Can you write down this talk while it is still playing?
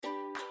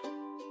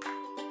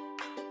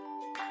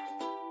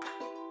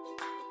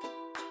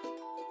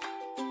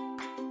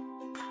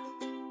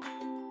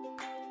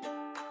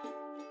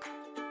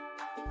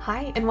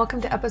Hi, and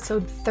welcome to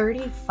episode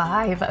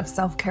 35 of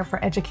Self-Care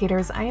for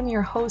Educators. I am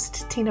your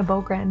host, Tina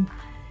Bogren.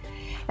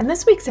 And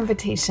this week's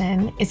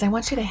invitation is I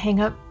want you to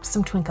hang up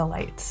some twinkle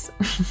lights.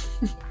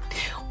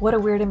 What a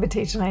weird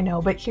invitation, I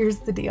know, but here's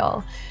the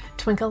deal.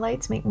 Twinkle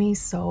lights make me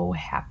so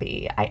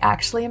happy. I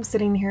actually am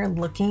sitting here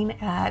looking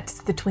at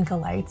the twinkle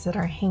lights that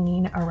are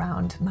hanging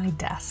around my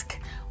desk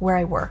where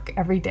I work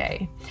every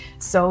day.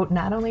 So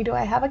not only do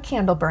I have a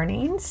candle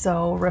burning,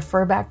 so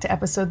refer back to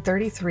episode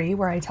 33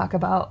 where I talk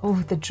about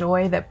the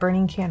joy that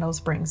burning candles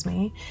brings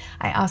me.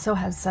 I also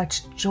have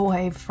such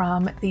joy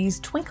from these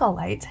twinkle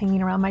lights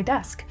hanging around my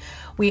desk.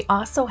 We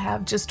also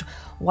have just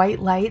white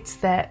lights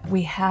that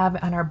we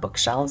have on our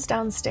bookshelves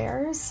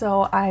downstairs.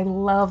 So I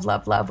love.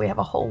 We have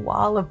a whole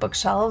wall of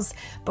bookshelves.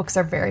 Books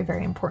are very,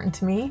 very important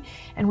to me.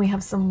 And we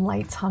have some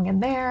lights hung in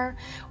there.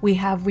 We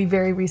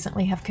very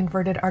recently have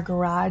converted our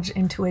garage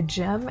into a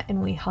gym,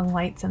 and we hung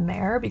lights in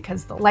there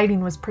because the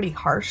lighting was pretty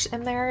harsh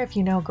in there. If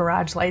you know,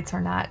 garage lights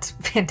are not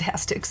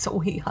fantastic. So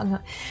we hung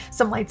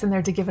some lights in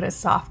there to give it a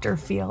softer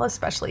feel,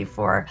 especially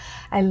for,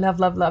 I love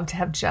to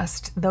have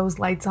just those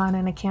lights on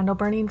and a candle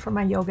burning for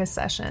my yoga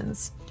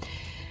sessions.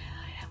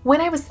 When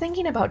I was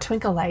thinking about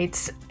twinkle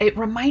lights, it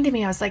reminded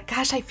me, I was like,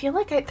 gosh, I feel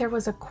like there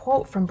was a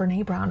quote from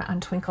Brene Brown on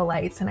twinkle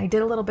lights, and I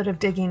did a little bit of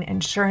digging,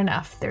 and sure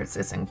enough, there's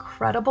this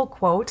incredible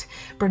quote.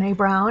 Brene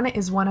Brown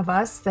is one of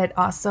us that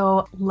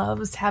also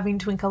loves having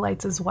twinkle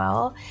lights as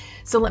well.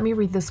 So let me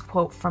read this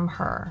quote from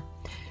her.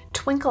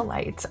 Twinkle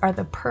lights are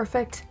the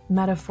perfect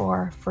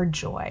metaphor for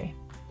joy.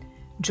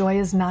 Joy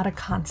is not a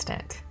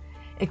constant.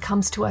 It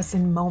comes to us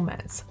in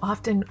moments,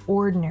 often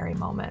ordinary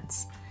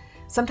moments.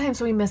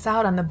 Sometimes we miss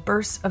out on the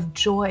bursts of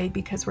joy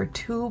because we're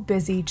too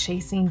busy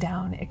chasing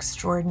down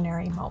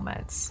extraordinary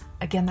moments.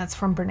 Again, that's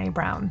from Brene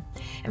Brown.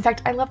 In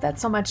fact, I love that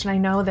so much, and I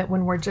know that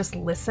when we're just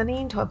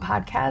listening to a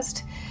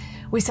podcast,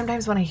 we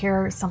sometimes want to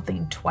hear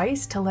something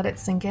twice to let it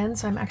sink in,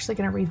 so I'm actually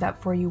going to read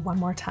that for you one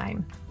more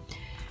time.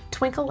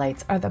 Twinkle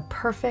lights are the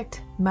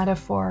perfect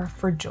metaphor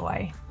for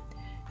joy.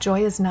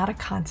 Joy is not a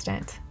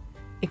constant.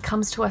 It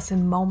comes to us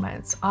in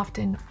moments,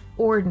 often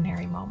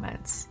ordinary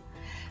moments.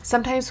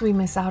 Sometimes we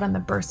miss out on the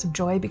bursts of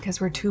joy because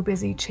we're too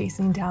busy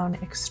chasing down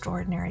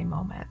extraordinary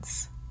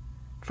moments.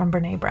 From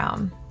Brene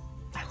Brown.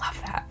 I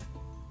love that.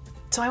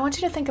 So I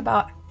want you to think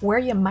about where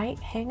you might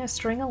hang a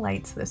string of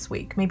lights this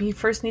week. Maybe you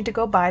first need to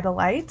go buy the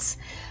lights.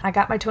 I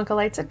got my twinkle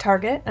lights at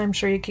Target. I'm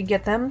sure you could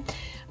get them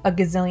a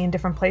gazillion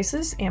different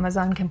places.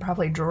 Amazon can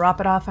probably drop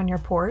it off on your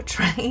porch,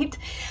 right?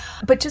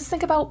 But just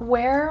think about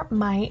where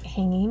might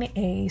hanging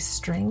a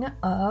string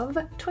of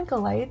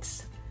twinkle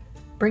lights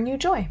bring you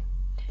joy.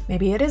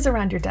 Maybe it is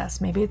around your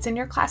desk. Maybe it's in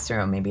your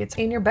classroom. Maybe it's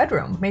in your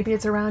bedroom. Maybe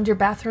it's around your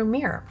bathroom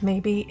mirror.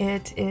 Maybe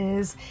it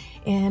is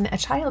in a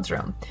child's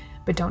room.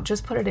 But don't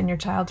just put it in your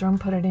child's room,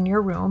 put it in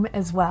your room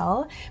as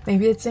well.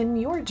 Maybe it's in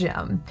your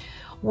gym.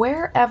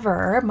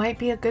 Wherever might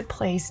be a good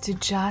place to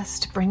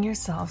just bring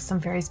yourself some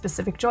very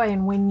specific joy.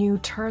 And when you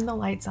turn the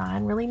lights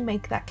on, really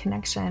make that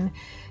connection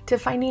to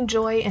finding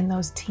joy in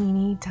those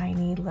teeny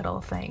tiny little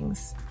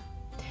things.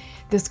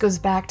 This goes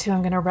back to,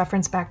 I'm going to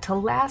reference back to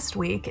last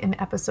week in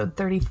episode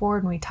 34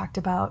 when we talked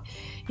about,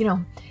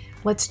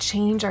 let's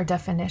change our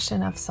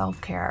definition of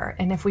self-care.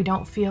 And if we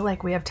don't feel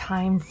like we have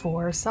time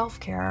for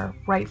self-care,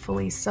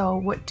 rightfully so,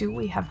 what do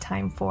we have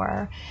time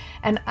for?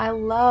 And I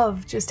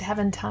love just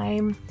having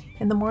time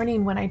in the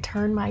morning when I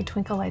turn my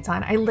twinkle lights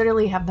on. I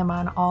literally have them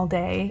on all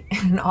day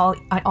and all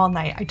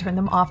night. I turn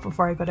them off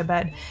before I go to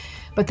bed,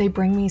 but they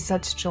bring me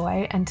such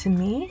joy. And to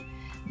me,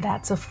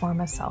 that's a form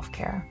of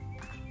self-care.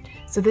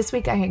 So this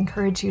week I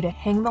encourage you to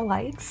hang the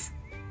lights.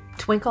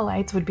 Twinkle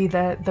lights would be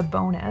the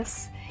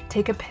bonus.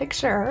 Take a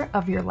picture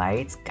of your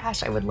lights.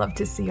 Gosh, I would love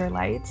to see your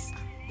lights.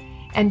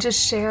 And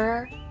just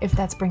share if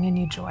that's bringing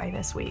you joy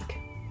this week.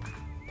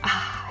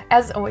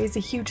 As always, a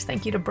huge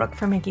thank you to Brooke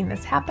for making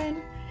this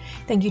happen.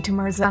 Thank you to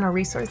Marzano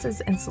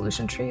Resources and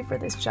Solution Tree for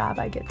this job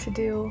I get to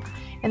do.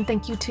 And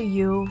thank you to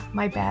you,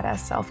 my badass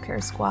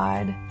self-care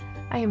squad.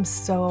 I am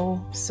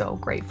so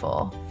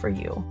grateful for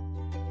you.